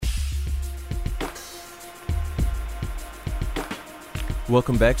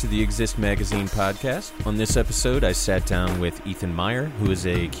Welcome back to the Exist Magazine podcast. On this episode, I sat down with Ethan Meyer, who is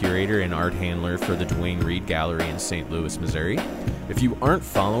a curator and art handler for the Duane Reade Gallery in St. Louis, Missouri. If you aren't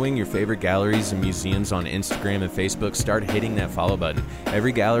following your favorite galleries and museums on Instagram and Facebook, start hitting that follow button.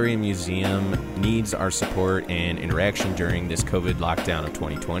 Every gallery and museum needs our support and interaction during this COVID lockdown of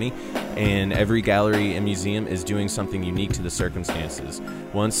 2020, and every gallery and museum is doing something unique to the circumstances.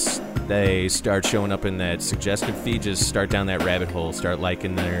 Once they start showing up in that suggested feed, just start down that rabbit hole, start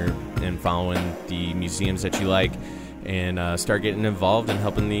liking there and following the museums that you like, and start getting involved in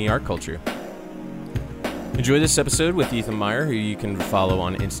helping the art culture. Enjoy this episode with Ethan Meyer, who you can follow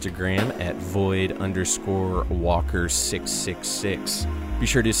on Instagram at void_walker666. Be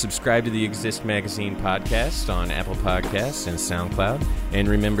sure to subscribe to the Exist Magazine podcast on Apple Podcasts and SoundCloud. And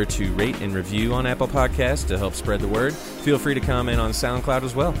remember to rate and review on Apple Podcasts to help spread the word. Feel free to comment on SoundCloud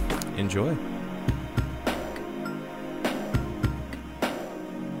as well. Enjoy.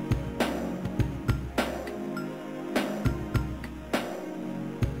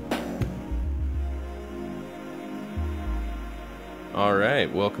 All right,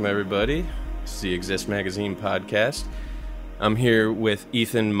 welcome everybody. It's the Exist Magazine podcast. I'm here with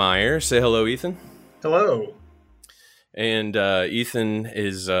Ethan Meyer. Say hello, Ethan. Hello. And Ethan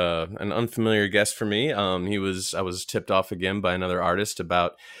is an unfamiliar guest for me. I was tipped off again by another artist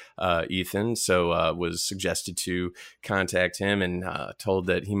about Ethan, so was suggested to contact him and told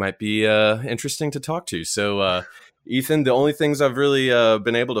that he might be interesting to talk to. So Ethan, the only things I've really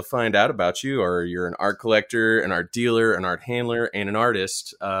been able to find out about you are you're an art collector, an art dealer, an art handler, and an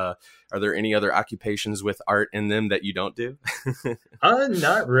artist. Are there any other occupations with art in them that you don't do?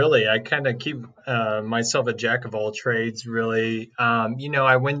 Not really. I kind of keep myself a jack of all trades, really.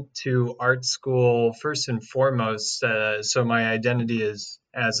 I went to art school first and foremost, so my identity is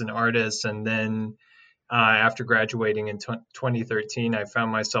as an artist. And then after graduating in 2013, I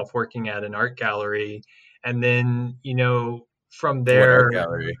found myself working at an art gallery. And then, from there... What art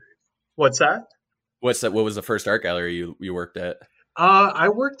gallery? What's that? What was the first art gallery you worked at? I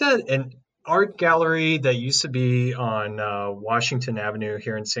worked at an art gallery that used to be on Washington Avenue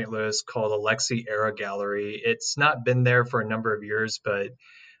here in St. Louis called Alexi Era Gallery. It's not been there for a number of years, but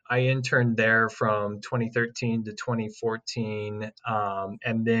I interned there from 2013 to 2014.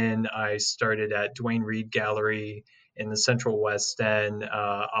 And then I started at Duane Reade Gallery in the Central West End,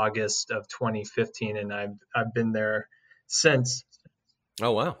 August of 2015, and I've been there since.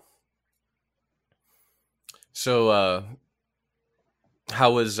 Oh, wow. So,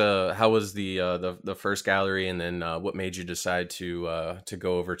 how was the first gallery, and then what made you decide to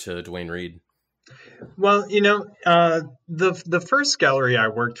go over to Duane Reade? Well, the first gallery I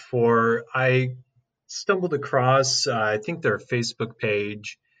worked for, I stumbled across I think their Facebook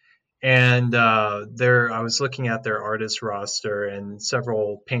page, and I was looking at their artist roster, and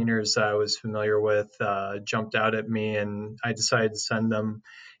several painters that I was familiar with jumped out at me, and I decided to send them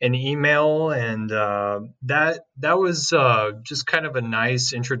an email, and that was just kind of a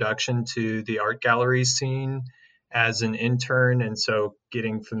nice introduction to the art gallery scene as an intern, and so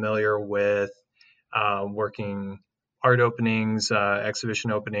getting familiar with working art openings,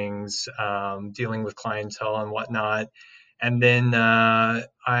 exhibition openings, dealing with clientele and whatnot. And then I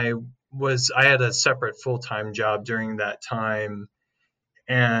had a separate full-time job during that time.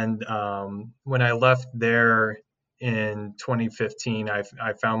 And when I left there in 2015, I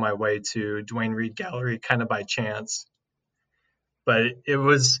found my way to Duane Reade Gallery kind of by chance. But it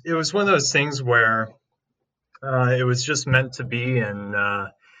was one of those things where it was just meant to be, and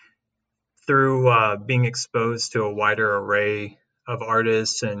through being exposed to a wider array of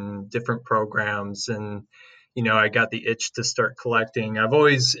artists and different programs, and I got the itch to start collecting. I've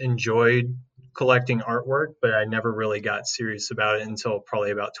always enjoyed collecting artwork, but I never really got serious about it until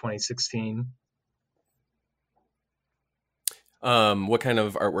probably about 2016. What kind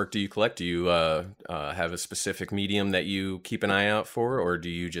of artwork do you collect? Do you have a specific medium that you keep an eye out for, or do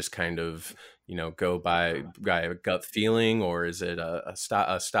you just kind of go by a gut feeling, or is it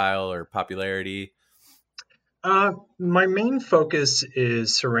a style or popularity? My main focus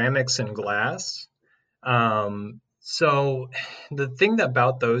is ceramics and glass. So the thing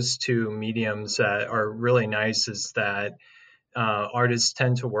about those two mediums that are really nice is that artists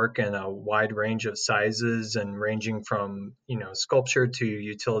tend to work in a wide range of sizes, and ranging from sculpture to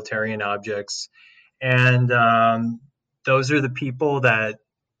utilitarian objects, and those are the people that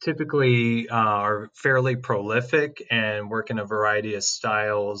typically are fairly prolific and work in a variety of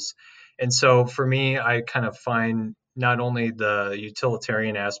styles. And so for me, I kind of find not only the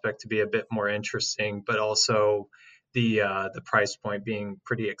utilitarian aspect to be a bit more interesting, but also the price point being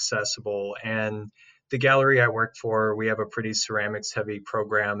pretty accessible. And the gallery I work for, we have a pretty ceramics heavy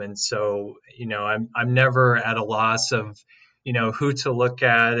program, and so I'm never at a loss of who to look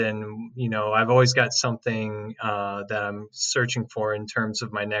at, and I've always got something that I'm searching for in terms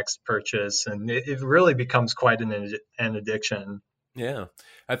of my next purchase, and it really becomes quite an addiction. Yeah,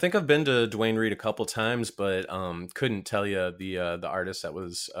 I think I've been to Dwayne Reed a couple times, but couldn't tell you the artist that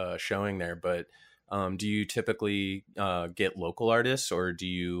was showing there. But do you typically get local artists, or do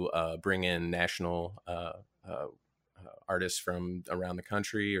you bring in national uh, artists from around the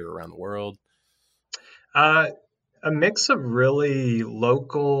country or around the world? Uh, a mix of really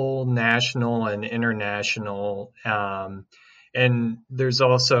local, national, and international. And there's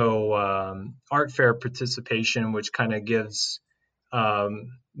also art fair participation, which kind of gives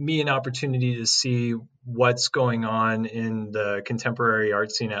me an opportunity to see what's going on in the contemporary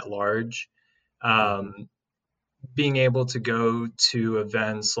art scene at large. Hmm. Um, Being able to go to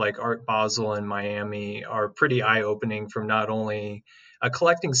events like Art Basel in Miami are pretty eye opening from not only a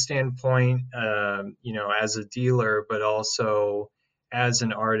collecting standpoint, as a dealer, but also as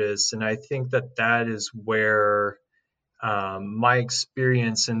an artist. And I think that that is where my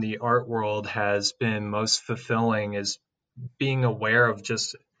experience in the art world has been most fulfilling, is being aware of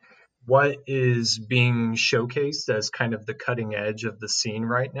just what is being showcased as kind of the cutting edge of the scene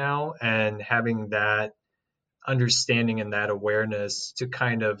right now, and having that understanding and that awareness to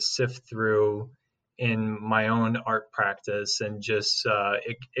kind of sift through in my own art practice. And just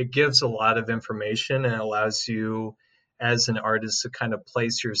it gives a lot of information and allows you as an artist to kind of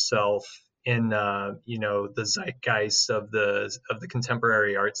place yourself in the zeitgeist of the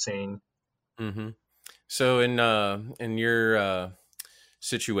contemporary art scene. Hmm. So in your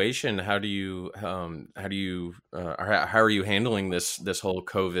situation, how do you or how are you handling this whole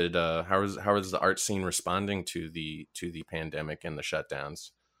COVID? How is the art scene responding to the pandemic and the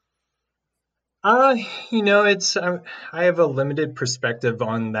shutdowns? Uh, it's I have a limited perspective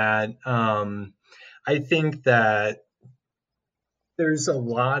on that. I think that there's a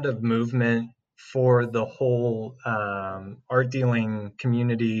lot of movement for the whole art dealing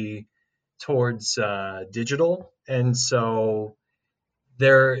community towards digital, and so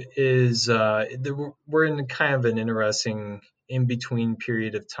we're in kind of an interesting in between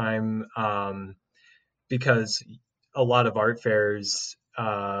period of time, because a lot of art fairs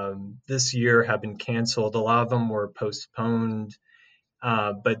this year have been canceled. A lot of them were postponed,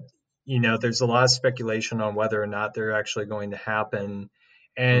 but there's a lot of speculation on whether or not they're actually going to happen.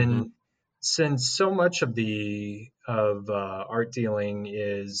 Hmm. And since so much of art dealing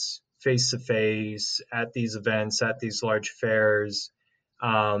is face to face at these events, at these large fairs,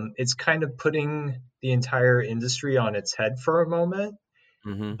 it's kind of putting the entire industry on its head for a moment.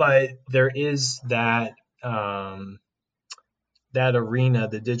 Hmm. But there is um, that arena,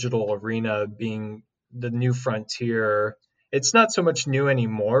 the digital arena, being the new frontier. It's not so much new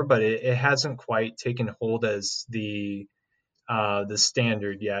anymore, but it hasn't quite taken hold as the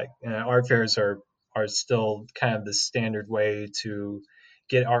standard yet. Art fairs are still kind of the standard way to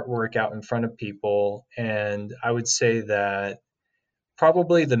get artwork out in front of people, and I would say that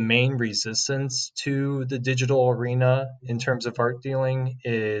probably the main resistance to the digital arena in terms of art dealing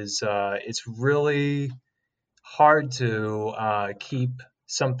is it's really hard to keep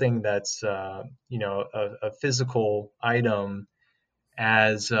something that's a physical item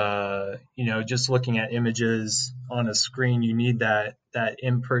as just looking at images on a screen. You need that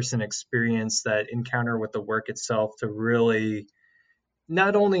in-person experience, that encounter with the work itself, to really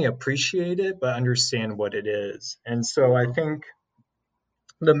not only appreciate it but understand what it is. And so I think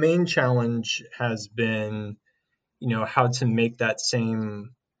the main challenge has been how to make that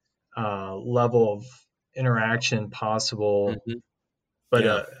same level of interaction possible, Hmm. but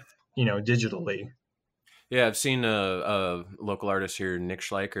Yeah. digitally. Yeah, I've seen a local artist here, Nick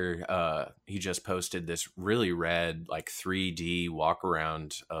Schleicher. He just posted this really rad, like 3D walk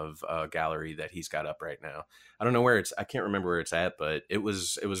around of a gallery that he's got up right now. I don't know where it's. I can't remember where it's at, but it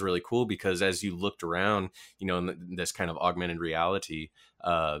was really cool because as you looked around, in this kind of augmented reality,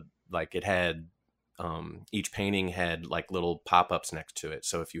 like it had. Each painting had like little pop-ups next to it.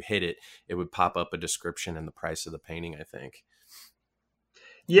 So if you hit it, it would pop up a description and the price of the painting, I think,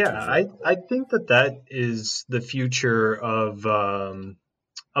 which Yeah, was really I think that that is the future of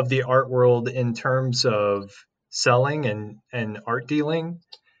the art world in terms of selling and art dealing,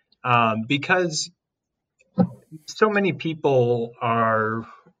 because so many people are,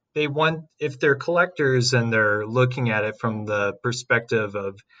 they want, if they're collectors and they're looking at it from the perspective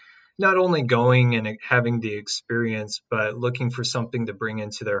of not only going and having the experience, but looking for something to bring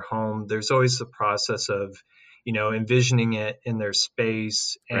into their home. There's always the process of envisioning it in their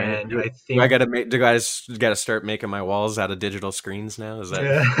space. Right? And Do, I do I think, gotta make? Do guys gotta start making my walls out of digital screens now? Is that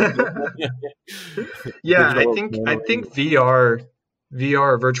yeah, I digital? think I think VR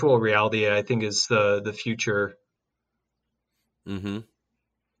virtual reality, I think, is the future. Mm-hmm.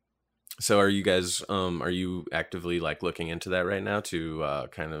 So are you guys are you actively like looking into that right now to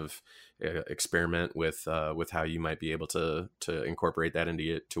kind of experiment with how you might be able to incorporate that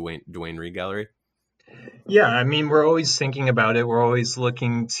into it to Dwayne Reed Gallery? Yeah, I mean, we're always thinking about it. We're always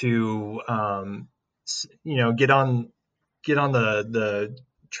looking to, get on the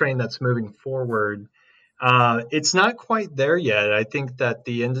train that's moving forward. It's not quite there yet. I think that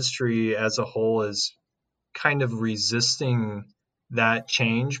the industry as a whole is kind of resisting that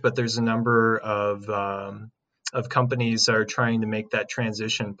change, but there's a number of companies that are trying to make that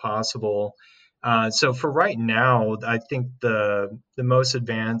transition possible. So for right now, I think the most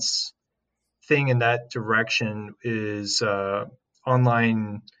advanced thing in that direction is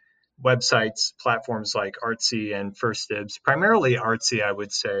online websites, platforms like Artsy and 1stDibs, primarily Artsy, I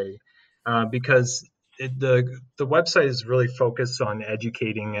would say, because the website is really focused on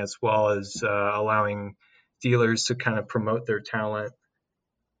educating as well as allowing dealers to kind of promote their talent.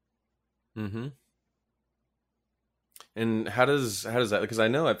 Mm-hmm. And how does that? Because I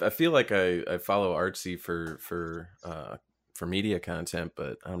know I feel like I follow Artsy for media content,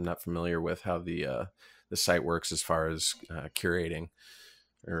 but I'm not familiar with how the site works as far as curating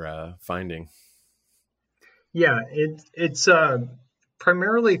or finding. Yeah, it's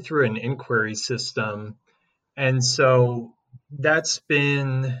primarily through an inquiry system, and so that's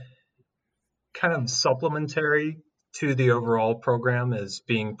been kind of supplementary to the overall program as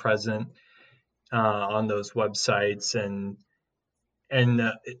being present on those websites. And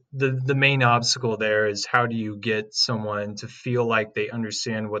the main obstacle there is, how do you get someone to feel like they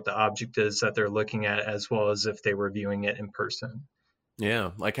understand what the object is that they're looking at, as well as if they were viewing it in person.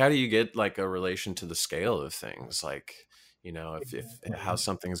 Yeah, like how do you get like a relation to the scale of things? Like, if how Exactly.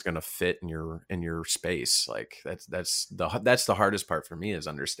 something's going to fit in your space. Like that's the hardest part for me is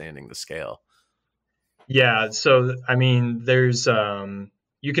understanding the scale. Yeah, so I mean, there's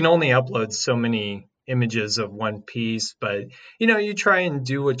you can only upload so many images of one piece, but you try and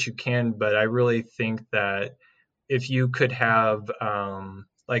do what you can. But I really think that if you could have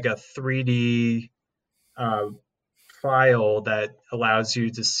like a 3D uh, file that allows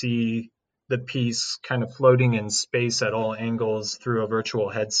you to see the piece kind of floating in space at all angles through a virtual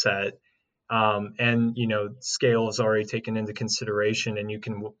headset, and scale is already taken into consideration, and you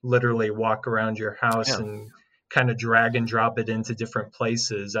can literally walk around your house Yeah. and kind of drag and drop it into different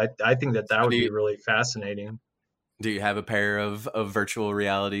places. I think that So would be really fascinating. do you have a pair of virtual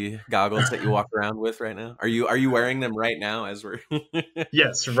reality goggles that you walk around with right now? Are you wearing them right now as we're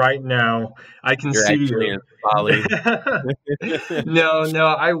Yes, right now I can you're see actually you. in Bali? No, no,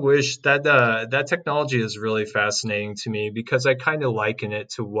 I wish that that technology is really fascinating to me, because I kind of liken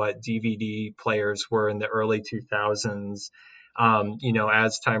it to what DVD players were in the early 2000s.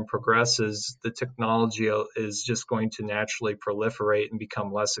 As time progresses, the technology is just going to naturally proliferate and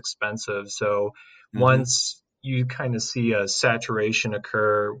become less expensive. So Hmm. once you kind of see a saturation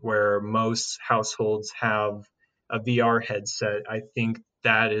occur where most households have a VR headset, I think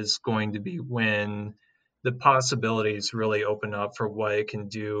that is going to be when the possibilities really open up for what it can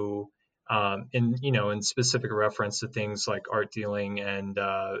do, in specific reference to things like art dealing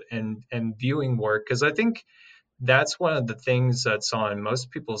and viewing work. Because I think that's one of the things that's on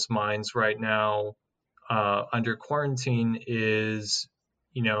most people's minds right now, under quarantine, is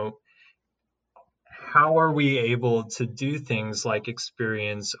you know how are we able to do things like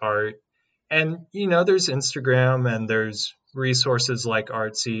experience art. And there's Instagram and there's resources like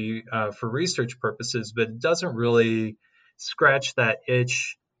Artsy for research purposes, but it doesn't really scratch that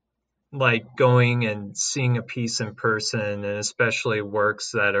itch like going and seeing a piece in person, and especially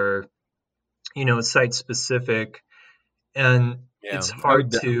works that are site specific. And Yeah, it's I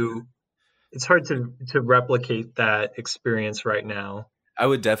hard would. to to replicate that experience right now. I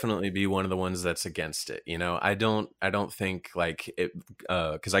would definitely be one of the ones that's against it. I don't think like it,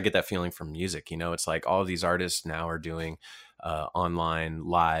 because I get that feeling from music. It's like all these artists now are doing online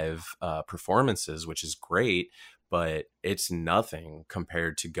live performances, which is great, but it's nothing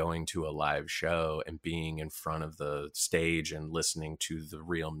compared to going to a live show and being in front of the stage and listening to the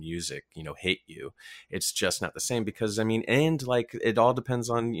real music, hit you. It's just not the same because I mean, and like it all depends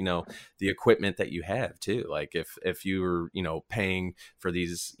on, the equipment that you have too. Like if you're, paying for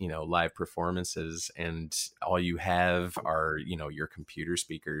these, live performances and all you have are, your computer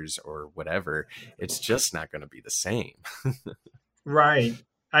speakers or whatever, it's just not going to be the same. Right.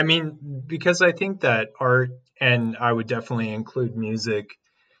 I mean, because I think that art, and I would definitely include music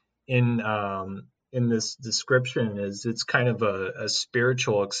in this description, is it's kind of a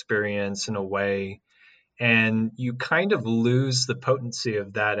spiritual experience in a way, and you kind of lose the potency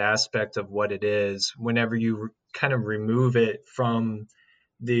of that aspect of what it is whenever you kind of remove it from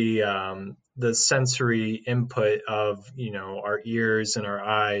the sensory input of our ears and our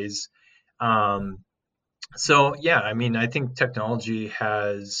eyes. Um, so yeah, I mean, I think technology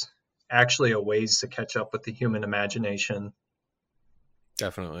has actually a ways to catch up with the human imagination.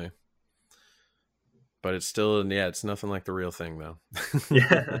 Definitely. But it's still, yeah, it's nothing like the real thing though.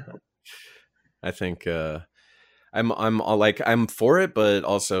 Yeah. I think I'm all like I'm for it, but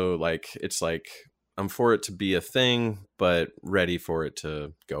also like it's like I'm for it to be a thing, but ready for it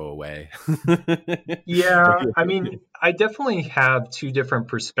to go away. Yeah, I mean, I definitely have two different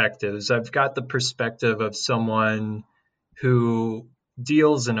perspectives. I've got the perspective of someone who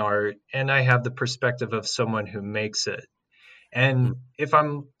deals in art, and I have the perspective of someone who makes it. And if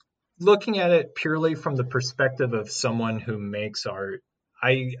I'm looking at it purely from the perspective of someone who makes art,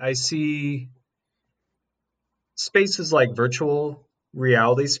 I see spaces like virtual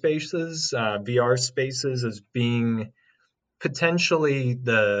reality spaces, VR spaces, as being potentially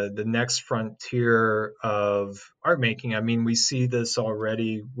the next frontier of art making. I mean, we see this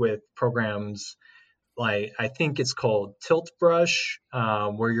already with programs like, I think it's called Tilt Brush,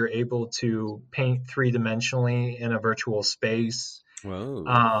 where you're able to paint three dimensionally in a virtual space. Whoa,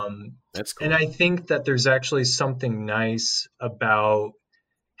 Um, that's and cool. I think that there's actually something nice about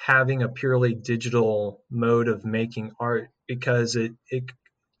having a purely digital mode of making art, because it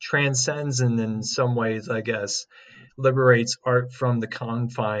transcends, and in some ways, I guess, liberates art from the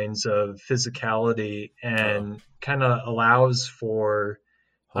confines of physicality Oh, and kind of allows for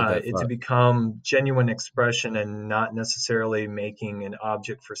hold that it to thought. become genuine expression and not necessarily making an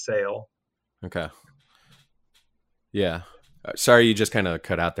object for sale. Okay. Yeah. Sorry, you just kind of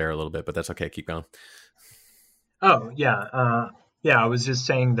cut out there a little bit, but that's okay. Keep going. Oh yeah, yeah. I was just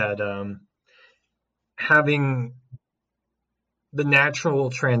saying that having the natural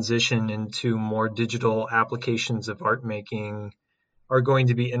transition into more digital applications of art making are going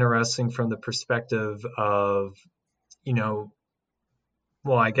to be interesting from the perspective of, you know,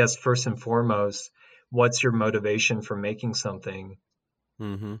 well, I guess first and foremost, what's your motivation for making something?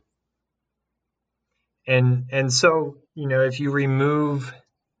 Mm-hmm. And so, if you remove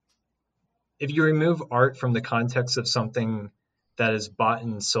art from the context of something that is bought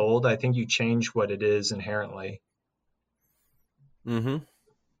and sold, I think you change what it is inherently. Mm-hmm.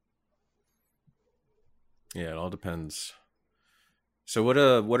 Yeah, it all depends. So what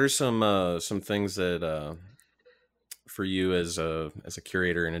are some things that for you as a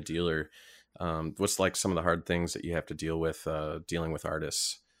curator and a dealer, what's like some of the hard things that you have to deal with dealing with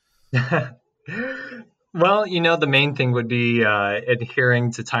artists? Well, the main thing would be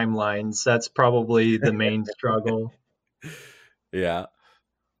adhering to timelines. That's probably the main struggle. Yeah.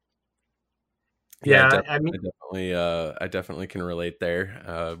 Yeah, Yeah, I mean, I definitely can relate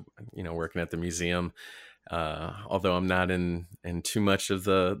there. Working at the museum, although I'm not in too much of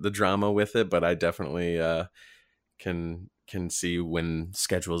the drama with it, but I definitely can see when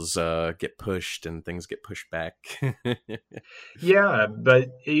schedules get pushed and things get pushed back. yeah, but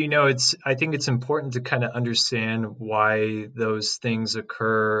I think it's important to kind of understand why those things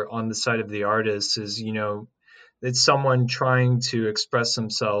occur on the side of the artist. It's someone trying to express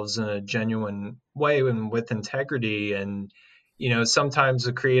themselves in a genuine way and with integrity. And, sometimes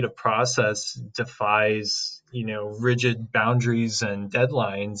the creative process defies, rigid boundaries and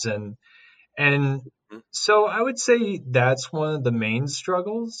deadlines. And so I would say that's one of the main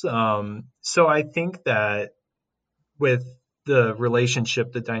struggles. So I think that with the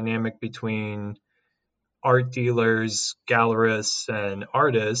relationship, the dynamic between art dealers, gallerists, and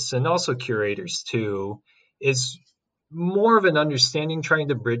artists, and also curators too, is more of an understanding, trying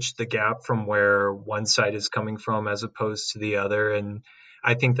to bridge the gap from where one side is coming from as opposed to the other. And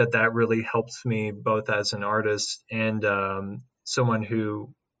I think that that really helps me both as an artist and someone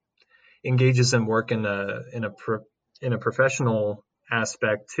who engages in work in a professional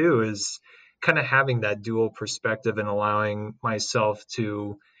aspect too, is kind of having that dual perspective and allowing myself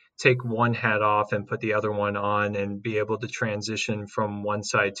to take one hat off and put the other one on and be able to transition from one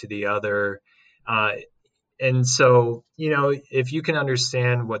side to the other. Uh, and so, if you can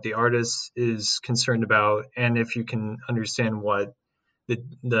understand what the artist is concerned about, and if you can understand what the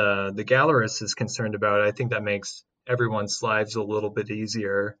gallerist is concerned about, I think that makes everyone's lives a little bit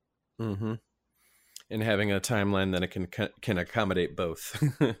easier. Hmm. And having a timeline that it can accommodate both.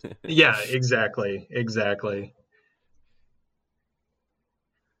 Yeah, exactly, exactly.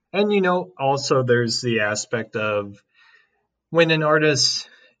 And also there's the aspect of when an artist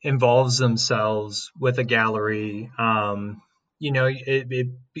involves themselves with a gallery,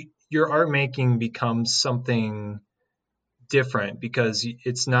 your art making becomes something different because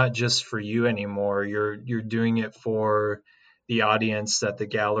it's not just for you anymore. You're doing it for the audience that the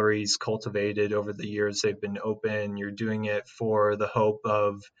gallery's cultivated over the years they've been open. You're doing it for the hope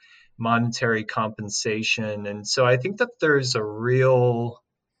of monetary compensation. And so I think that there's a real,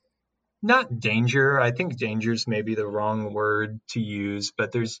 not danger, I think danger is maybe the wrong word to use,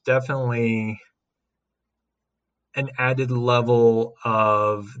 but there's definitely an added level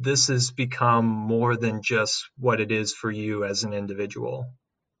of this has become more than just what it is for you as an individual.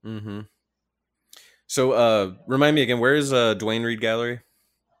 Mm-hmm. So, remind me again, where is Duane Reade Gallery?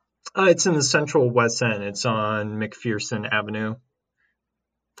 It's in the Central West End. It's on McPherson Avenue, Gotcha.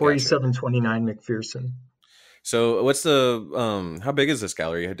 4729 McPherson. So, what's the how big is this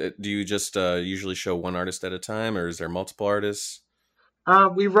gallery? Do you just usually show one artist at a time, or is there multiple artists?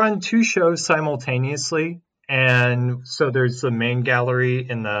 We run two shows simultaneously. And so there's the main gallery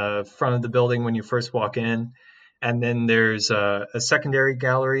in the front of the building when you first walk in. And then there's a secondary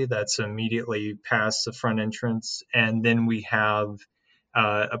gallery that's immediately past the front entrance. And then we have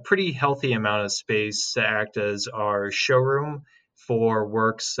a pretty healthy amount of space to act as our showroom for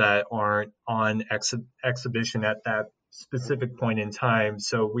works that aren't on exhibition at that specific point in time.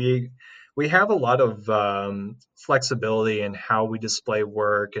 So we have a lot of flexibility in how we display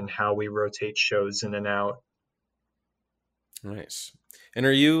work and how we rotate shows in and out. Nice. And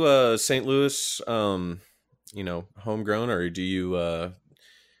are you St. Louis, homegrown, or do you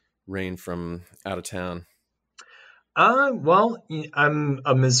reign from out of town? Well, I'm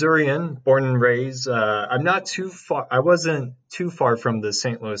a Missourian, born and raised. I'm not too far. I wasn't too far from the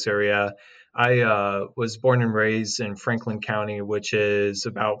St. Louis area. I was born and raised in Franklin County, which is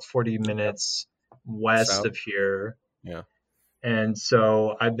about 40 minutes west South? of here. Yeah. And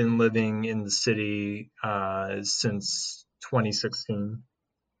so I've been living in the city since 2016.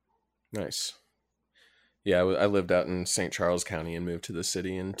 Nice. Yeah, I lived out in St. Charles County and moved to the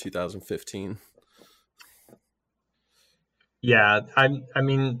city in 2015. Yeah, I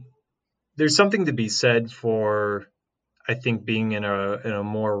mean, there's something to be said for, I think, being in a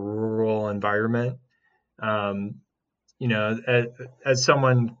more rural environment. Um, as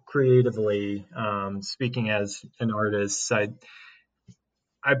someone creatively speaking as an artist,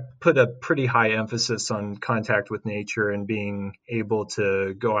 I put a pretty high emphasis on contact with nature and being able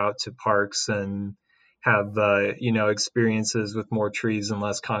to go out to parks and have experiences with more trees and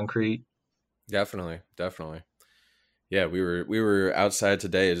less concrete. Definitely, definitely. Yeah, we were outside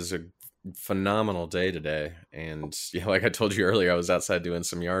today. It is a phenomenal day today, and yeah, like I told you earlier, I was outside doing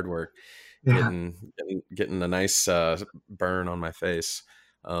some yard work, Yeah. getting a nice burn on my face.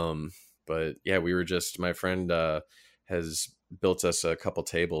 But yeah, we were just my friend has built us a couple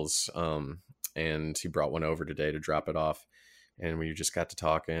tables, and he brought one over today to drop it off, and we just got to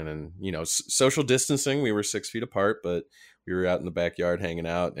talking, and social distancing. We were 6 feet apart, but we were out in the backyard hanging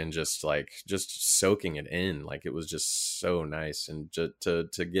out and just soaking it in. Like it was just so nice, and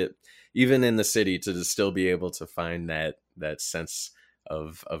to get even in the city to still be able to find that sense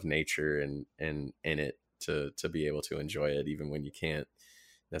of nature and in it to be able to enjoy it even when you can't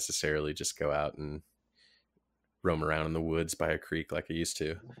necessarily just go out and roam around in the woods by a creek like I used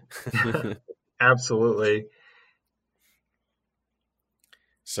to. Absolutely.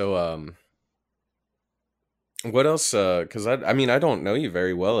 So what else? Because I mean I don't know you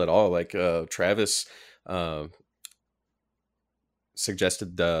very well at all. Like Travis uh,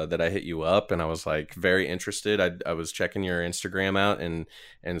 suggested that I hit you up, and I was like very interested. I was checking your Instagram out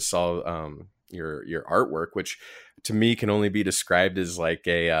and saw your artwork, which to me can only be described as like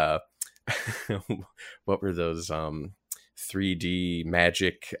a what were those 3D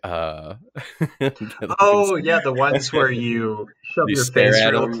magic Oh, yeah, the ones where you shove you your stare face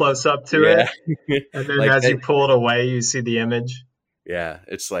at real them. close up to Yeah. it, and then Like as that. you pull it away, you see the image. Yeah,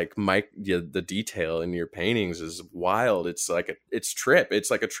 it's like yeah, the detail in your paintings is wild. It's like it's trip.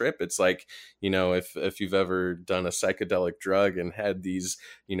 It's like a trip. It's like, if you've ever done a psychedelic drug and had these,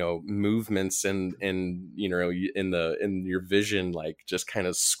 movements and in your vision, like just kind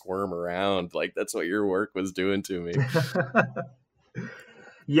of squirm around. Like that's what your work was doing to me.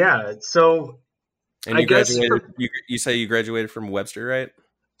 Yeah, so And I you guess graduated, for you say you graduated from Webster, right?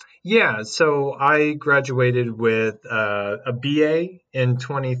 yeah, so I graduated with a BA in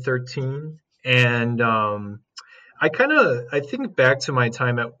 2013, and I think back to my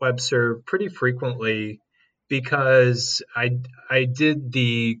time at Webster pretty frequently because I did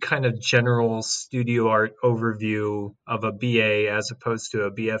the kind of general studio art overview of a BA as opposed to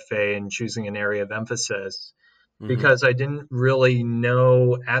a BFA and choosing an area of emphasis Hmm. because I didn't really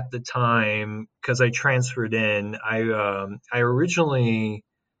know at the time because I transferred in. I originally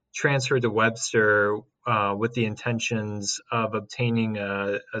transferred to Webster with the intentions of obtaining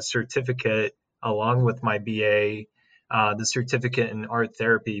a certificate along with my BA, the certificate in art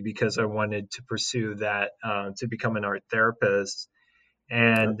therapy, because I wanted to pursue that to become an art therapist.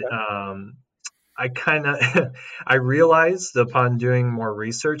 And Okay. I kind of I realized upon doing more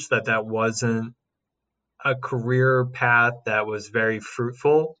research that that wasn't a career path that was very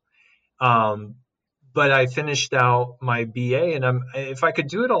fruitful. Um, but I finished out my BA, and if I could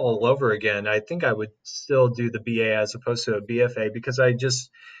do it all over again, I think I would still do the BA as opposed to a BFA because I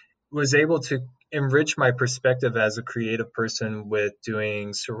just was able to enrich my perspective as a creative person with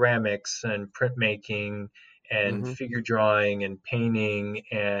doing ceramics and printmaking and Hmm. figure drawing and painting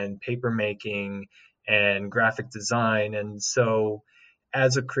and paper making and graphic design. And so,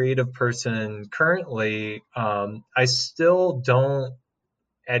 as a creative person currently, I still don't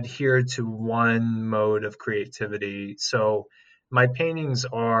adhere to one mode of creativity. So my paintings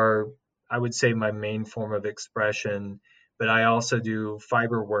are, I would say, my main form of expression, but I also do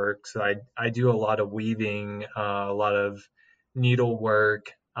fiber work. So I do a lot of weaving, a lot of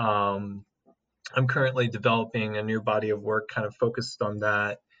needlework. I'm currently developing a new body of work kind of focused on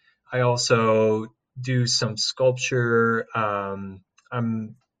that. I also do some sculpture.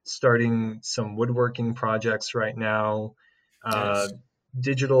 I'm starting some woodworking projects right now, uh, Nice.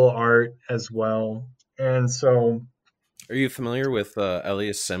 digital art as well. And so, Are you familiar with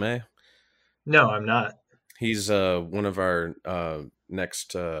Elias Sime? no, I'm not. He's one of our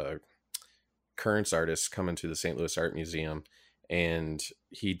next currents artists coming to the St. Louis Art Museum, and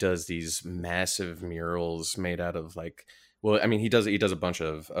he does these massive murals made out of like, well, I mean, he does a bunch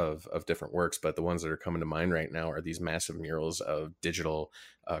of different works, but the ones that are coming to mind right now are these massive murals of digital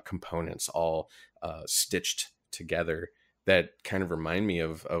components all stitched together that kind of remind me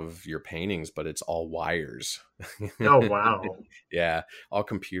of your paintings, but it's all wires. Oh, wow. Yeah, all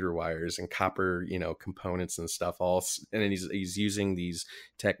computer wires and copper, components and stuff. And then he's using these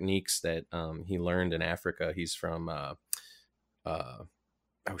techniques that he learned in Africa. He's from uh,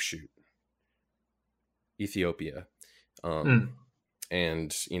 oh shoot, Ethiopia, um, Mm,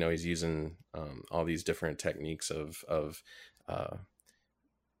 and he's using all these different techniques of uh,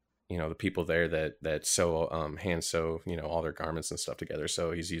 the people there that sew hand sew all their garments and stuff together.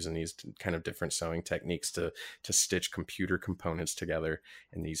 So he's using these kind of different sewing techniques to stitch computer components together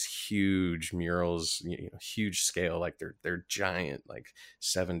in these huge murals, huge scale, like they're giant, like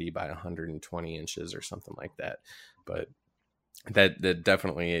 70 by 120 inches or something like that. But that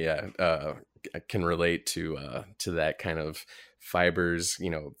definitely can relate to that kind of fibers,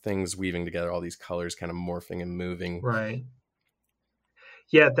 things weaving together, all these colors kind of morphing and moving. right.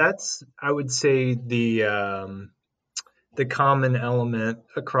 Yeah, that's, I would say, the common element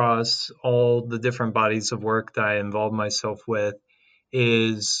across all the different bodies of work that I involve myself with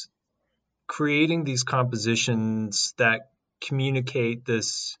is creating these compositions that communicate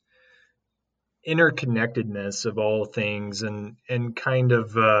this interconnectedness of all things, and kind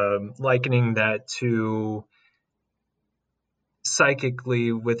of likening that to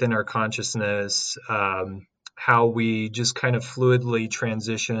psychically within our consciousness, how we just kind of fluidly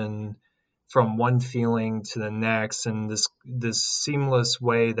transition from one feeling to the next, and this seamless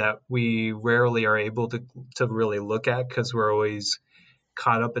way that we rarely are able to really look at because we're always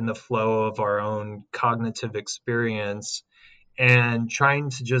caught up in the flow of our own cognitive experience, and trying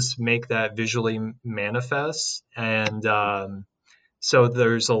to just make that visually manifest. And so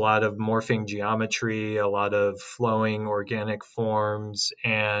there's a lot of morphing geometry, a lot of flowing organic forms,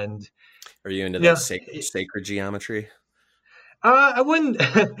 and Are you into that yeah, sacred geometry? I wouldn't.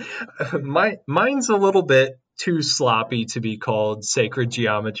 Mine's a little bit too sloppy to be called sacred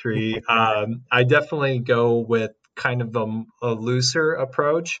geometry. I definitely go with kind of a looser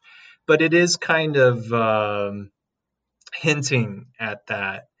approach, but it is kind of hinting at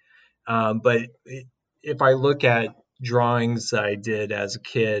that. But if I look at drawings I did as a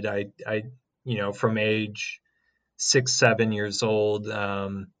kid, from age 6, 7 years old,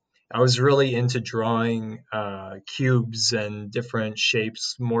 I was really into drawing cubes and different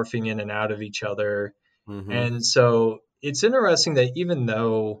shapes morphing in and out of each other. Mm-hmm. And so it's interesting that even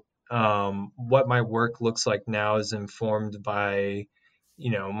though what my work looks like now is informed by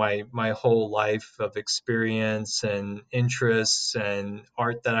my whole life of experience and interests and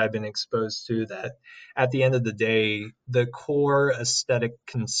art that I've been exposed to, that at the end of the day the core aesthetic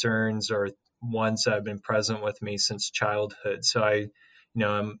concerns are ones that have been present with me since childhood. So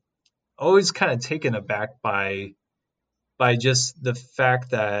I'm always kind of taken aback by just the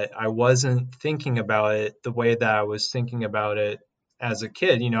fact that I wasn't thinking about it the way that I was thinking about it as a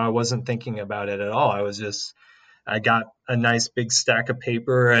kid. I wasn't thinking about it at all. I got a nice big stack of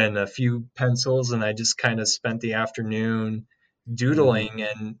paper and a few pencils, and I just kind of spent the afternoon Hmm. doodling.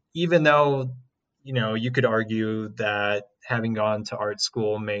 And even though, you could argue that having gone to art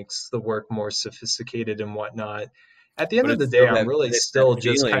school makes the work more sophisticated and whatnot, at the end But of the it's day, still I'm really it's that still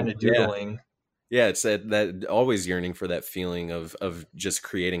just kind feeling. of Yeah. doodling. Yeah, it's that always yearning for that feeling of just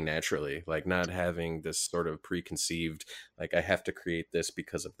creating naturally, like not having this sort of preconceived, like I have to create this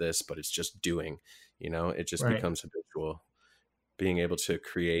because of this, but it's just doing, it just Right. becomes habitual. Being able to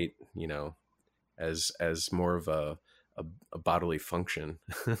create, as more of a bodily function,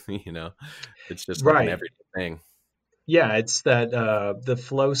 you know, it's just like an Right. everyday thing. Yeah, it's that the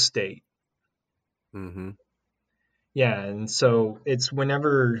flow state. Hmm. Yeah, and so it's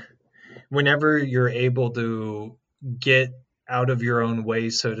whenever you're able to get out of your own way,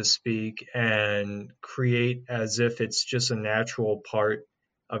 so to speak, and create as if it's just a natural part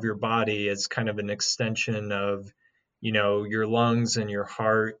of your body, it's kind of an extension of, your lungs and your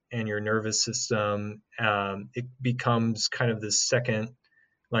heart and your nervous system. It becomes kind of this second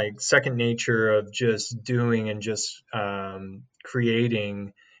nature of just doing and just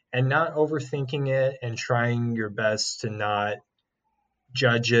creating and not overthinking it and trying your best to not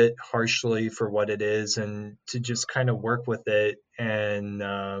judge it harshly for what it is and to just kind of work with it and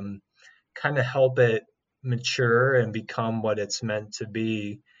kind of help it mature and become what it's meant to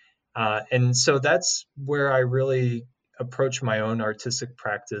be. And so that's where I really approach my own artistic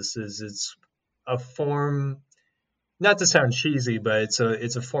practice. Is it's a form, not to sound cheesy, but it's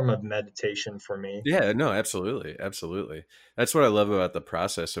a form of meditation for me. Yeah, no, absolutely, absolutely. That's what I love about the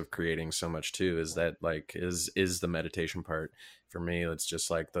process of creating so much too. Is that like is the meditation part for me? It's just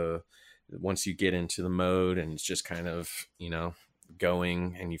like the once you get into the mode and it's just kind of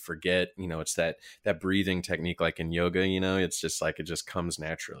going and you forget. It's that breathing technique like in yoga. It's just like it just comes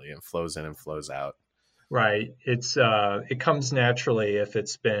naturally and flows in and flows out. Right. It comes naturally if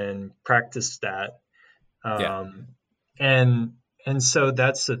it's been practiced at. Yeah. Um, and and so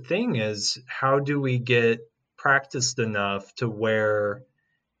that's the thing, is how do we get practiced enough to where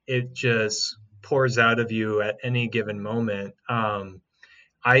it just pours out of you at any given moment.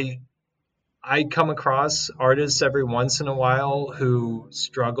 I I come across artists every once in a while who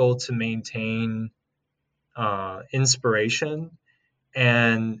struggle to maintain inspiration,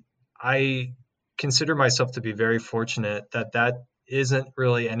 and I consider myself to be very fortunate that that isn't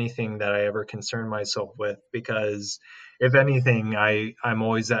really anything that I ever concern myself with, because if anything, I'm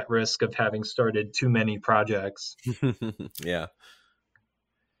always at risk of having started too many projects. Yeah.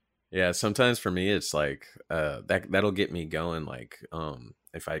 Yeah, sometimes for me it's like that'll get me going, like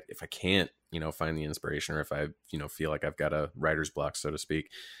if I can't, find the inspiration, or if I, feel like I've got a writer's block, so to speak,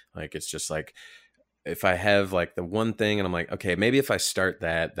 like it's just like if I have like the one thing and I'm like, okay, maybe if I start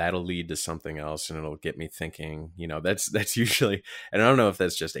that, that'll lead to something else and it'll get me thinking, that's usually, and I don't know if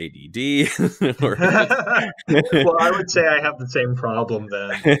that's just ADD or Well, I would say I have the same problem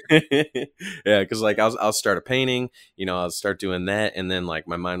then. yeah, because like I'll start a painting, I'll start doing that, and then like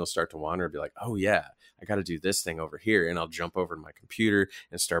my mind will start to wander and be like, oh yeah, I got to do this thing over here, and I'll jump over to my computer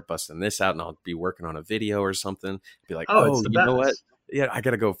and start busting this out, and I'll be working on a video or something, be like, Oh, it's oh, the you know what? best. Yeah, I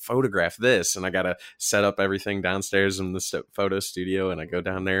got to go photograph this, and I got to set up everything downstairs in the photo studio, and I go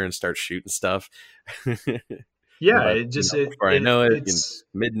down there and start shooting stuff. Yeah, But it just before I know it, it's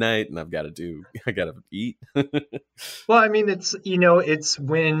midnight, and I got to eat. well, I mean, it's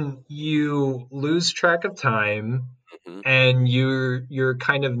when you lose track of time Mhm. and you're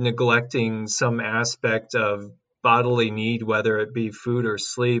kind of neglecting some aspect of bodily need, whether it be food or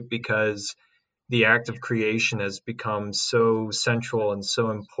sleep, because the act of creation has become so central and so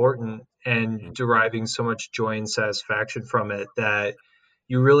important and deriving so much joy and satisfaction from it that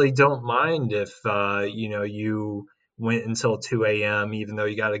you really don't mind if you went until 2 a.m., even though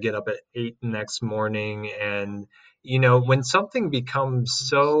you got to get up at 8 the next morning. And when something becomes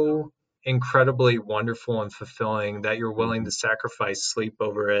so incredibly wonderful and fulfilling that you're willing to Mhm. sacrifice sleep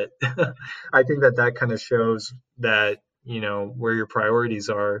over it, I think that that kind of shows that where your priorities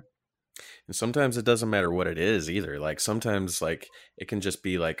are. And sometimes it doesn't matter what it is either. Like sometimes like it can just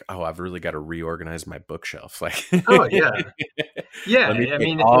be like, oh, I've really got to reorganize my bookshelf. Like Oh yeah. Yeah, let me I take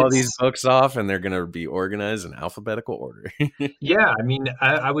mean, all these books off and they're gonna be organized in alphabetical order. yeah, I mean,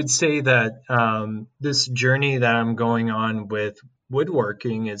 I would say that this journey that I'm going on with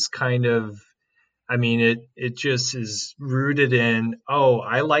woodworking is kind of, I mean, it just is rooted in, oh,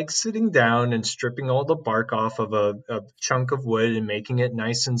 I like sitting down and stripping all the bark off of a chunk of wood and making it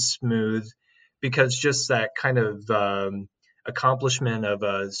nice and smooth, because just that kind of accomplishment of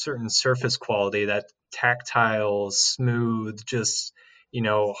a certain surface quality, that tactile, smooth, just,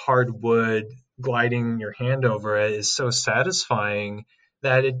 hard wood gliding your hand over it is so satisfying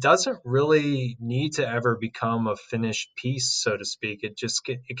that it doesn't really need to ever become a finished piece, so to speak.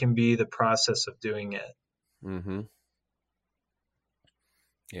 It can be the process of doing it. Mm-hmm.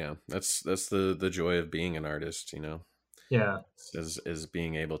 Yeah, that's the joy of being an artist, Yeah, is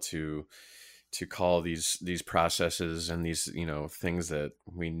being able to call these processes and these things that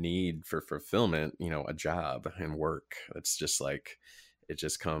we need for fulfillment, a job and work. It's just like it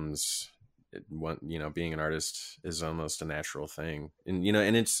just comes. Being an artist is almost a natural thing, and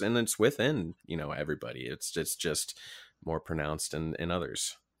it's within everybody. It's just more pronounced in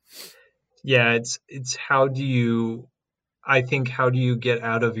others. yeah. It's how do you get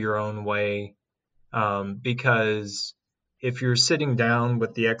out of your own way? Because if you're sitting down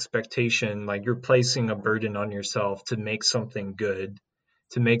with the expectation, like you're placing a burden on yourself to make something good,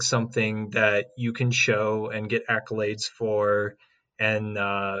 to make something that you can show and get accolades for, and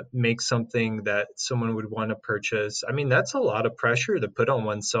make something that someone would want to purchase. I mean, that's a lot of pressure to put on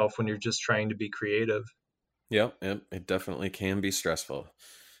oneself when you're just trying to be creative. Yep, it definitely can be stressful.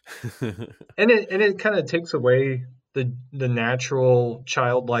 And it kind of takes away the natural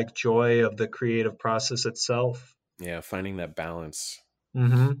childlike joy of the creative process itself. Yeah, finding that balance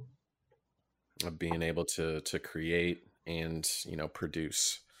Hmm. of being able to create and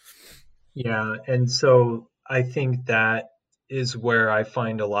produce. Yeah, and so I think that is where I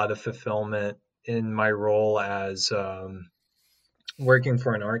find a lot of fulfillment in my role as working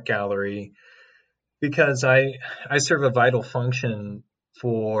for an art gallery, because I serve a vital function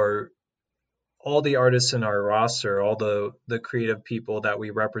for all the artists in our roster, all the creative people that we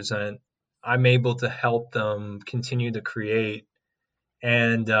represent. I'm able to help them continue to create,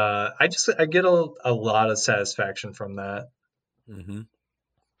 and I get a lot of satisfaction from that. Mm-hmm.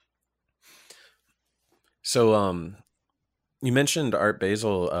 So, you mentioned Art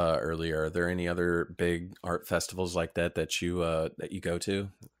Basel earlier. Are there any other big art festivals like that you go to?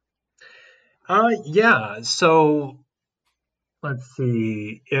 Yeah. So let's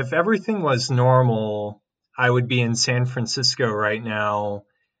see. If everything was normal, I would be in San Francisco right now,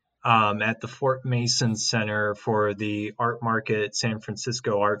 at the Fort Mason Center for the Art Market San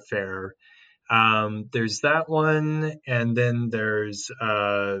Francisco Art Fair. There's that one, and then there's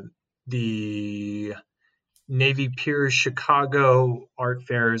the Navy Pier Chicago art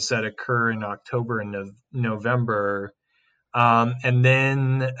fairs that occur in October and November. And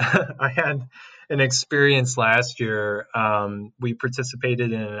then I had an experience last year. We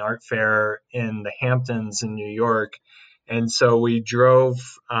participated in an art fair in the Hamptons in New York. And so we drove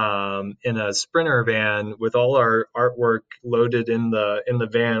in a Sprinter van with all our artwork loaded in the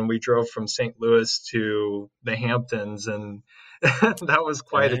van. We drove from St. Louis to the Hamptons, and that was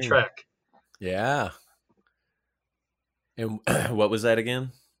quite a Dang. trek. Yeah. And what was that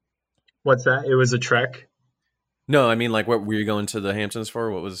again? What's that? It was a trek. No, I mean, like, what were you going to the Hamptons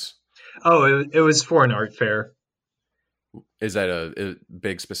for? What was? Oh, it was for an art fair. Is that a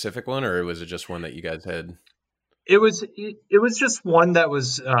big specific one, or was it just one that you guys had? It was just one that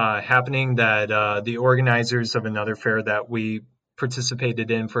was happening, that the organizers of another fair that we participated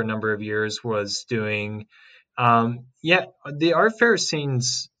in for a number of years was doing. Yeah, the art fair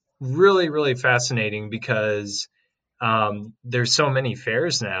seems really, really fascinating because there's so many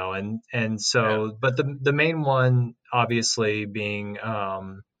fairs now, and Yeah. so, but the main one obviously being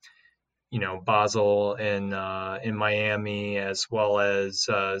Basel in Miami, as well as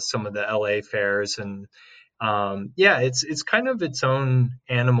some of the LA fairs. And yeah, it's kind of its own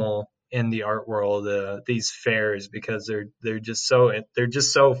animal in the art world, these fairs, because they're just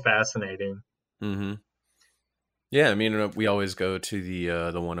so fascinating. Mm-hmm. Yeah, I mean, we always go to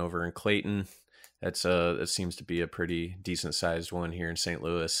the one over in Clayton. That seems to be a pretty decent sized one here in St.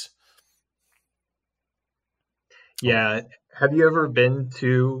 Louis. Yeah, have you ever been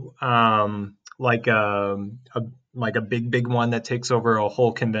to like a big one that takes over a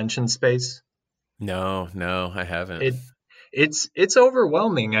whole convention space? No, no, I haven't. It it's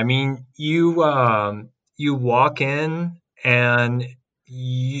overwhelming. I mean, you walk in, and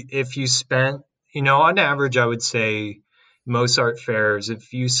if you spent, on average, I would say most art fairs,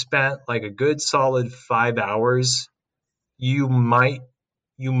 if you spent like a good solid 5 hours, you might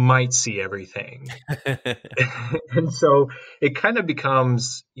you might see everything. And so it kind of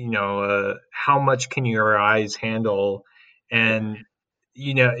becomes, how much can your eyes handle? And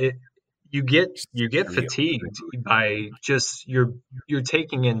it you get Extremely fatigued by just you're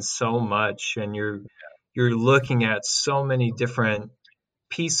taking in so much, and you're looking at so many different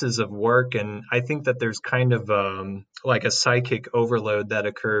pieces of work. And I think that there's kind of like a psychic overload that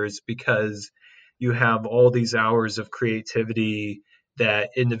occurs because you have all these hours of creativity that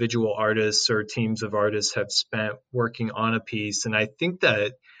individual artists or teams of artists have spent working on a piece. And I think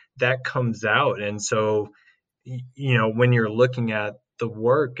that that comes out. And so, when you're looking at the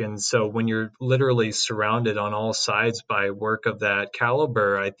work, and so when you're literally surrounded on all sides by work of that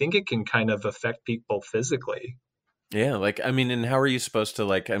caliber, I think it can kind of affect people physically. Yeah, like I mean, and how are you supposed to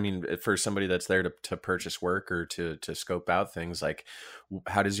like? I mean, for somebody that's there to purchase work or to scope out things, like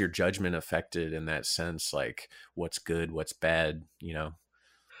how does your judgment affected in that sense? Like what's good, what's bad, you know?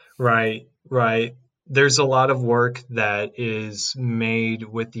 Right, right. There's a lot of work that is made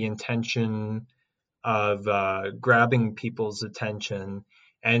with the intention of grabbing people's attention.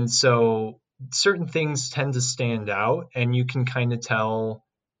 And so certain things tend to stand out, and you can kind of tell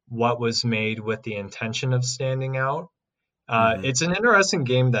what was made with the intention of standing out. Hmm. It's an interesting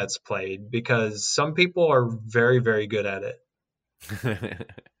game that's played because some people are very, very good at it.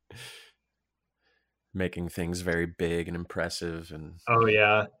 Making things very big and impressive and Oh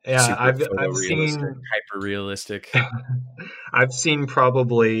yeah, yeah. super I've photorealistic, seen hyper realistic. I've seen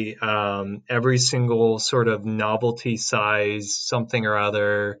probably every single sort of novelty size something or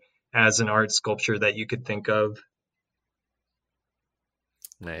other as an art sculpture that you could think of.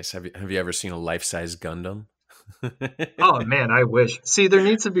 Nice. Have you ever seen a life size Gundam? Oh man, I wish. See, there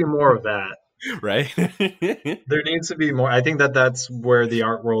needs to be more of that. Right? There needs to be more. I think that that's where the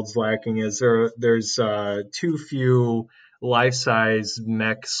art world's lacking. Is there's too few life-size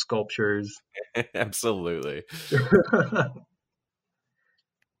mech sculptures. Absolutely.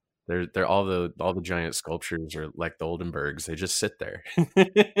 They're all the giant sculptures are like the Oldenburgs. They just sit there.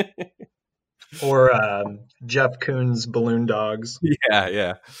 Or Jeff Koons balloon dogs. Yeah,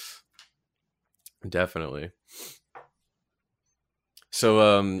 yeah. Definitely.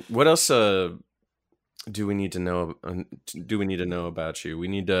 So what else do we need to know about you? We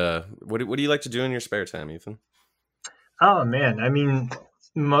need to what do you like to do in your spare time, Ethan? Oh man, I mean,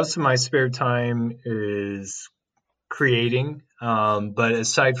 most of my spare time is creating. But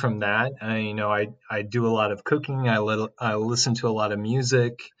aside from that, I do a lot of cooking. I listen to a lot of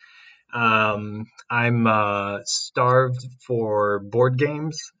music. I'm starved for board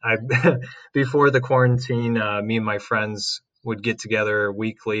games. I before the quarantine, me and my friends would get together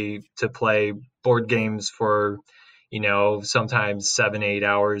weekly to play board games for, sometimes 7, 8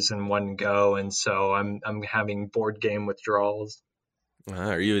 hours in one go, and so I'm having board game withdrawals.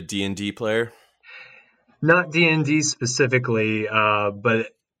 Are you a D&D player? Not D&D specifically, but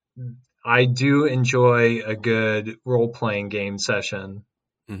I do enjoy a good role playing game session.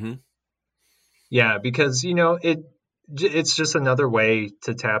 Mm-hmm. Yeah, because it's just another way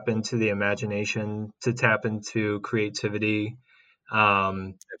to tap into the imagination, to tap into creativity.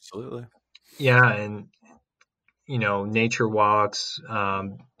 Um, Absolutely. yeah, and nature walks,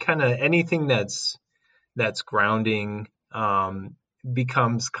 kind of anything that's grounding,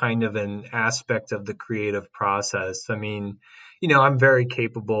 becomes kind of an aspect of the creative process. I mean, I'm very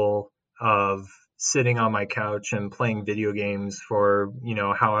capable of sitting on my couch and playing video games for,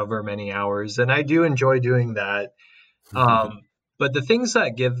 however many hours. And I do enjoy doing that. Um, but the things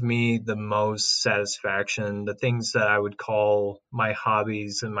that give me the most satisfaction, the things that I would call my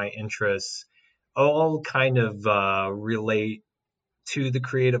hobbies and my interests, all kind of relate to the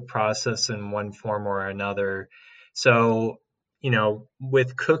creative process in one form or another. So,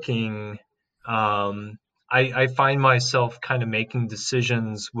 with cooking, I find myself kind of making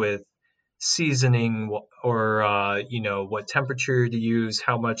decisions with seasoning or, what temperature to use,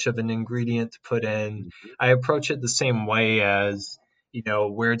 how much of an ingredient to put in. I approach it the same way as,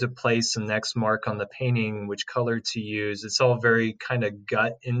 where to place the next mark on the painting, which color to use. It's all very kind of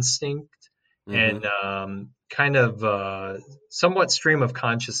gut instinct Mm-hmm. and kind of somewhat stream of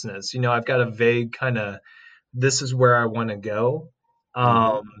consciousness. I've got a vague kind of this is where I want to go.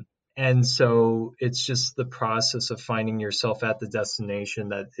 Mm-hmm. And so it's just the process of finding yourself at the destination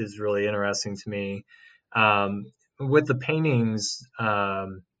that is really interesting to me. With the paintings,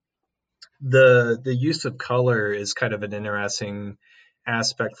 the use of color is kind of an interesting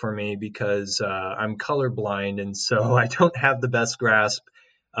aspect for me because I'm colorblind, and so I don't have the best grasp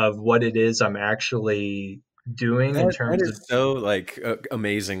of what it is I'm actually doing in That terms of. is so like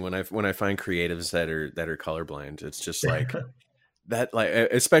amazing when I find creatives that are colorblind. It's just like That like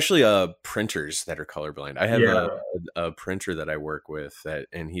especially printers that are colorblind. I have Yeah. a printer that I work with that,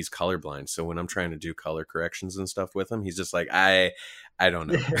 and he's colorblind. So when I'm trying to do color corrections and stuff with him, he's just like, I don't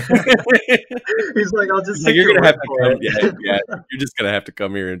know. He's like, I'll He's just like, take you're your gonna have word to for come, it. yeah, you're just gonna have to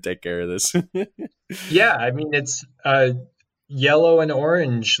come here and take care of this. Yeah, I mean, it's yellow and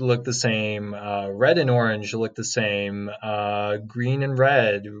orange look the same, red and orange look the same, green and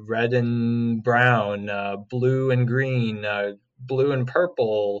red and brown, blue and green, blue and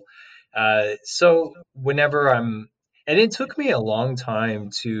purple. So whenever and it took me a long time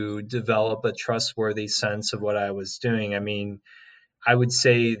to develop a trustworthy sense of what I was doing. I mean, I would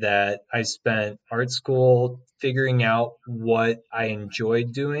say that I spent art school figuring out what I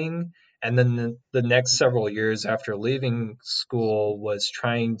enjoyed doing. And then the next several years after leaving school was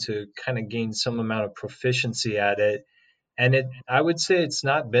trying to kind of gain some amount of proficiency at it. And I would say it's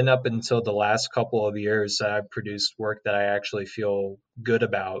not been up until the last couple of years that I've produced work that I actually feel good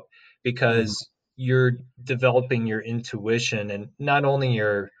about, Mhm. because you're developing your intuition, and not only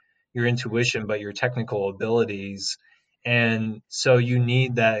your intuition, but your technical abilities. And so you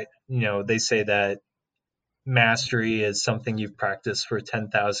need that, they say that mastery is something you've practiced for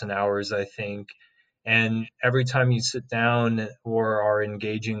 10,000 hours, I think. And every time you sit down or are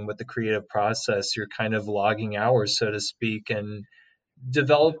engaging with the creative process, you're kind of logging hours, so to speak, and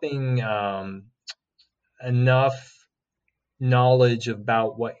developing enough knowledge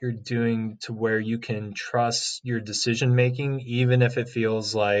about what you're doing to where you can trust your decision making, even if it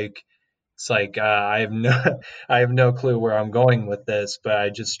feels like it's like I have no I have no clue where I'm going with this, but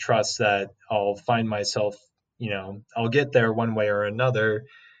I just trust that I'll find myself, I'll get there one way or another.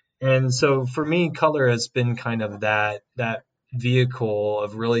 And so for me, color has been kind of that vehicle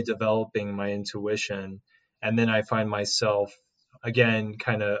of really developing my intuition. And then I find myself again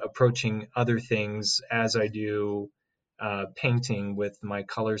kind of approaching other things as I do painting with my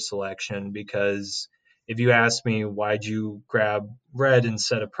color selection. Because if you ask me why'd you grab red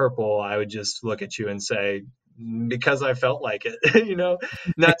instead of purple, I would just look at you and say, because I felt like it,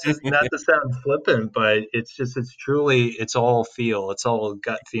 not to sound flippant, but it's all feel, it's all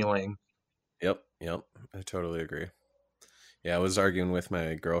gut feeling. Yep, yep, I totally agree. Yeah, I was arguing with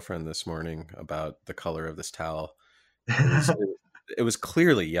my girlfriend this morning about the color of this towel. It was it was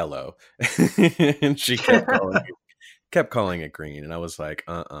clearly yellow, and she kept calling it green, and I was like,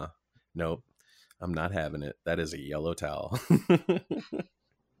 nope, I'm not having it. That is a yellow towel.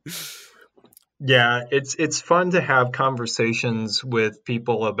 Yeah, it's fun to have conversations with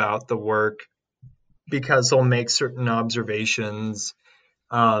people about the work, because they'll make certain observations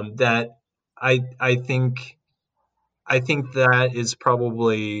that I think that is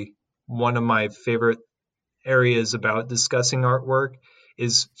probably one of my favorite areas about discussing artwork,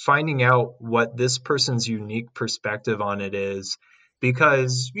 is finding out what this person's unique perspective on it is.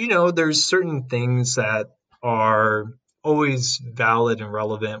 Because there's certain things that are always valid and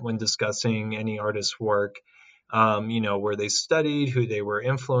relevant when discussing any artist's work, where they studied, who they were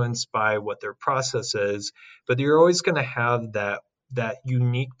influenced by, what their process is. But you're always going to have that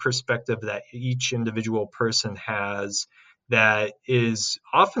unique perspective that each individual person has, that is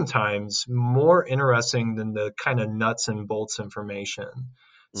oftentimes more interesting than the kind of nuts and bolts information.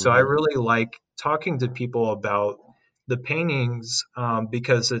 So I Hmm. really like talking to people about the paintings,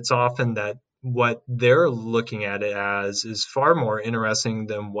 because it's often that what they're looking at it as is far more interesting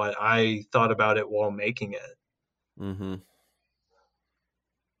than what I thought about it while making it. Hmm.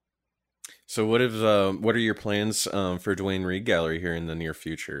 So what are your plans for Dwayne Reed Gallery here in the near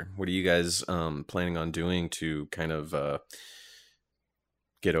future? What are you guys planning on doing to kind of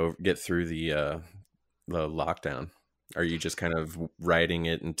get through the lockdown? Are you just kind of riding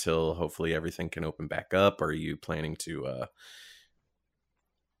it until hopefully everything can open back up? Or are you planning to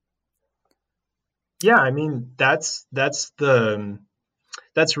Yeah, I mean, that's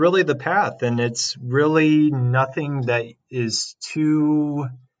really the path, and it's really nothing that is too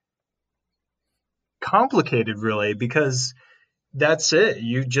complicated, really, because that's it.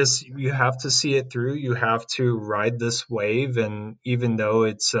 You have to see it through. You have to ride this wave, and even though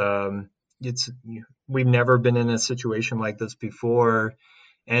it's we've never been in a situation like this before,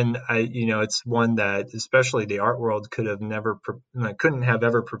 and it's one that especially the art world couldn't have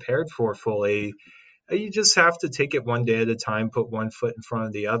ever prepared for fully. You just have to take it one day at a time, put one foot in front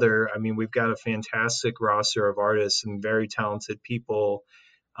of the other. I mean, we've got a fantastic roster of artists and very talented people,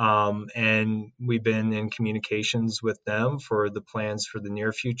 and we've been in communications with them for the plans for the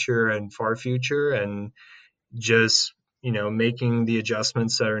near future and far future, and just making the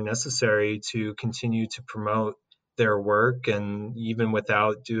adjustments that are necessary to continue to promote their work. And even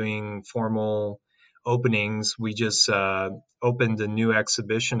without doing formal openings. We just opened a new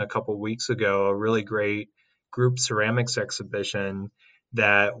exhibition a couple weeks ago, a really great group ceramics exhibition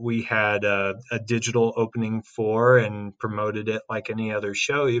that we had a digital opening for and promoted it like any other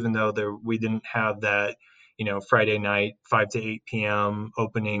show, even though we didn't have that, Friday night, 5 to 8 p.m.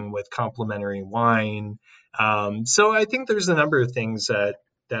 opening with complimentary wine. So I think there's a number of things that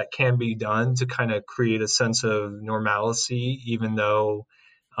can be done to kind of create a sense of normalcy, even though,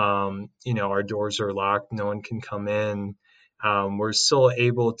 our doors are locked, no one can come in. We're still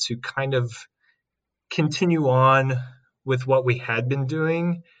able to kind of continue on with what we had been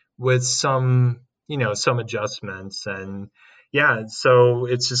doing with some adjustments. And yeah, so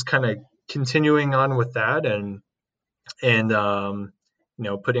it's just kind of continuing on with that and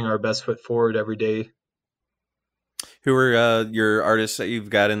putting our best foot forward every day. Who are your artists that you've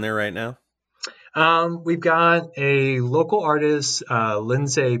got in there right now? We've got a local artist,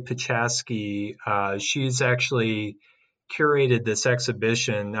 Lindsay Pichaski. She's actually curated this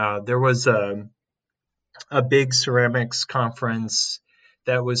exhibition. There was a big ceramics conference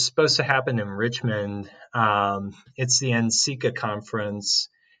that was supposed to happen in Richmond. It's the NCECA conference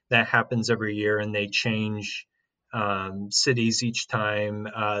that happens every year, and they change cities each time.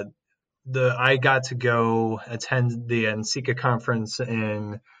 I got to go attend the NCECA conference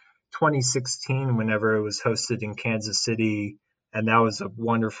in 2016 whenever it was hosted in Kansas City, and that was a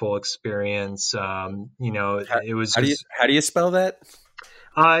wonderful experience. It was just How do you spell that?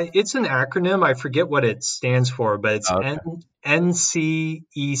 it's an acronym. I forget what it stands for, but it's Oh, okay.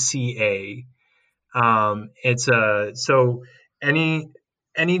 NCECA. It's a so any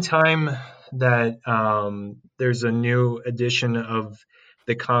anytime that there's a new edition of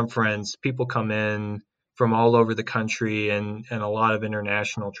the conference, people come in from all over the country and a lot of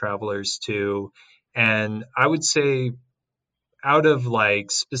international travelers too. And I would say out of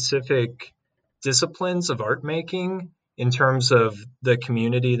like specific disciplines of art making in terms of the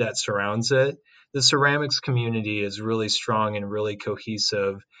community that surrounds it, the ceramics community is really strong and really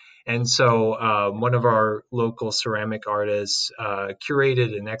cohesive. And so, one of our local ceramic artists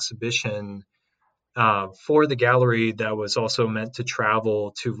curated an exhibition for the gallery that was also meant to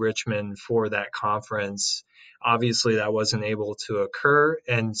travel to Richmond for that conference. Obviously, that wasn't able to occur.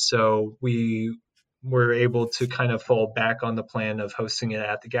 And so we were able to kind of fall back on the plan of hosting it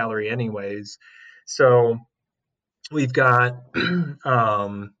at the gallery, anyways. So we've got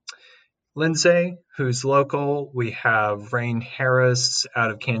Lindsay, who's local. We have Rain Harris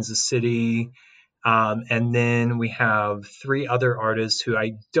out of Kansas City. And then we have three other artists who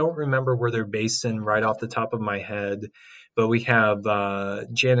I don't remember where they're based in right off the top of my head. But we have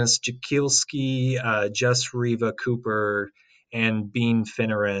Janice Jakielski, Jess Riva Cooper, and Bean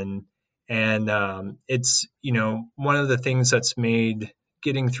Finneran. And it's, one of the things that's made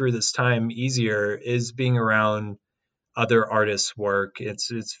getting through this time easier is being around other artists' work.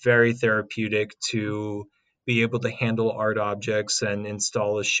 It's very therapeutic to be able to handle art objects and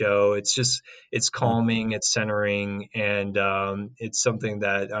install a show. It's Mm, calming, it's centering, and it's something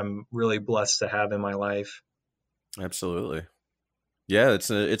that I'm really blessed to have in my life. absolutely. Yeah, it's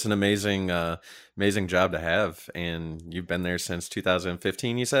an amazing amazing job to have, and you've been there since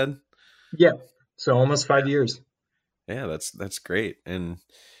 2015. You said, Yeah. So almost 5 years. yeah, that's great, and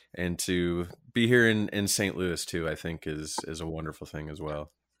to be here in St. Louis too, I think is a wonderful thing as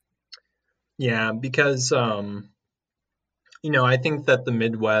well. Yeah, because I think that the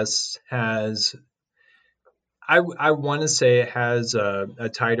Midwest has I want to say it has a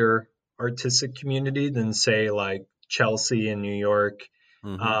tighter artistic community than say like Chelsea and New York,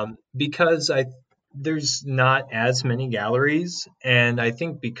 Hmm. because I there's not as many galleries, and I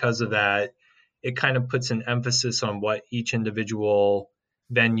think because of that, it kind of puts an emphasis on what each individual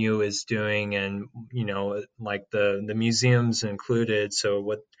venue is doing, and like the museums included. So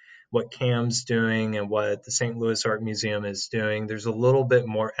what CAM's doing and what the St. Louis Art Museum is doing, there's a little bit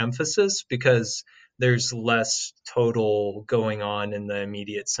more emphasis because there's less total going on in the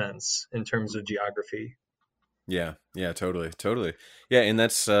immediate sense in terms of geography. Yeah, yeah, totally, totally. Yeah, and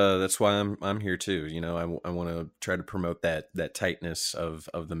that's why I'm here too. I want to try to promote that tightness of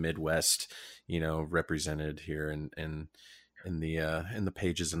the Midwest, represented here in the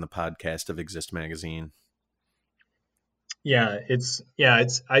pages in the podcast of Exist magazine. Yeah, it's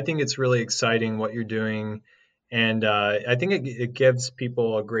I think it's really exciting what you're doing, and I think it gives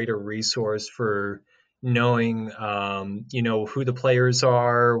people a greater resource for knowing who the players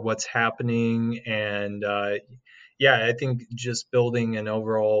are, what's happening, and yeah, I think just building an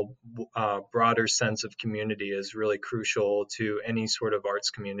overall broader sense of community is really crucial to any sort of arts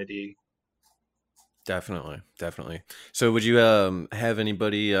community. Definitely, definitely. So would you have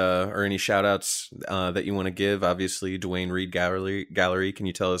anybody or any shout outs that you want to give? Obviously, Duane Reade Gallery. Can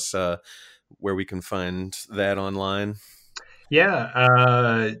you tell us where we can find that online?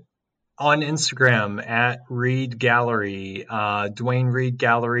 Yeah, on Instagram at Reed Gallery,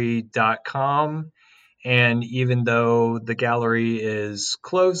 DuaneReedGallery.com. And even though the gallery is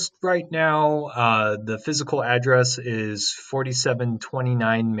closed right now, the physical address is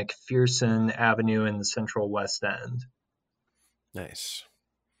 4729 McPherson Avenue in the Central West End. Nice.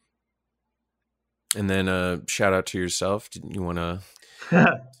 And then shout out to yourself. You want to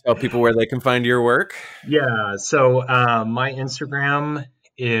tell people where they can find your work? Yeah, so my Instagram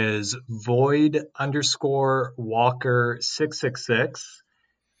is void_walker666.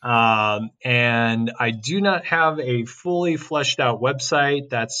 And I do not have a fully fleshed out website.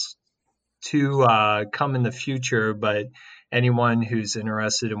 That's to come in the future, but anyone who's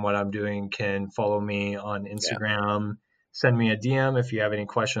interested in what I'm doing can follow me on Yeah. Instagram. Send me a DM if you have any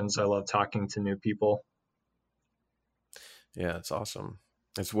questions. I love talking to new people. Yeah, it's awesome.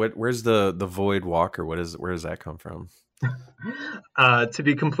 It's where's the Void Walker? Where does that come from? To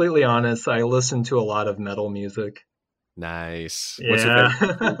be completely honest, I listen to a lot of metal music. Nice. Yeah.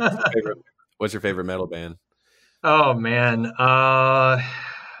 What's your favorite metal band? Oh man. I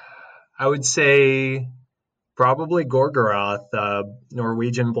would say probably Gorgoroth,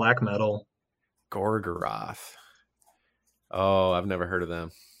 Norwegian black metal. Gorgoroth. Oh, I've never heard of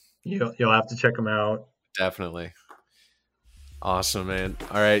them. You'll have to check them out. Definitely. Awesome, man.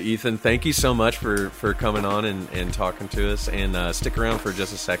 All right, Ethan, thank you so much for coming on and talking to us. And stick around for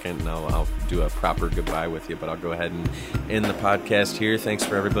just a second, and I'll do a proper goodbye with you. But I'll go ahead and end the podcast here. Thanks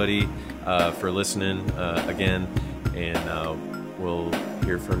for everybody for listening again. And we'll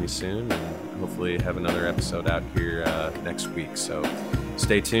hear from you soon, and hopefully have another episode out here next week. So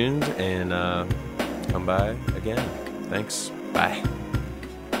stay tuned and come by again. Thanks. Bye.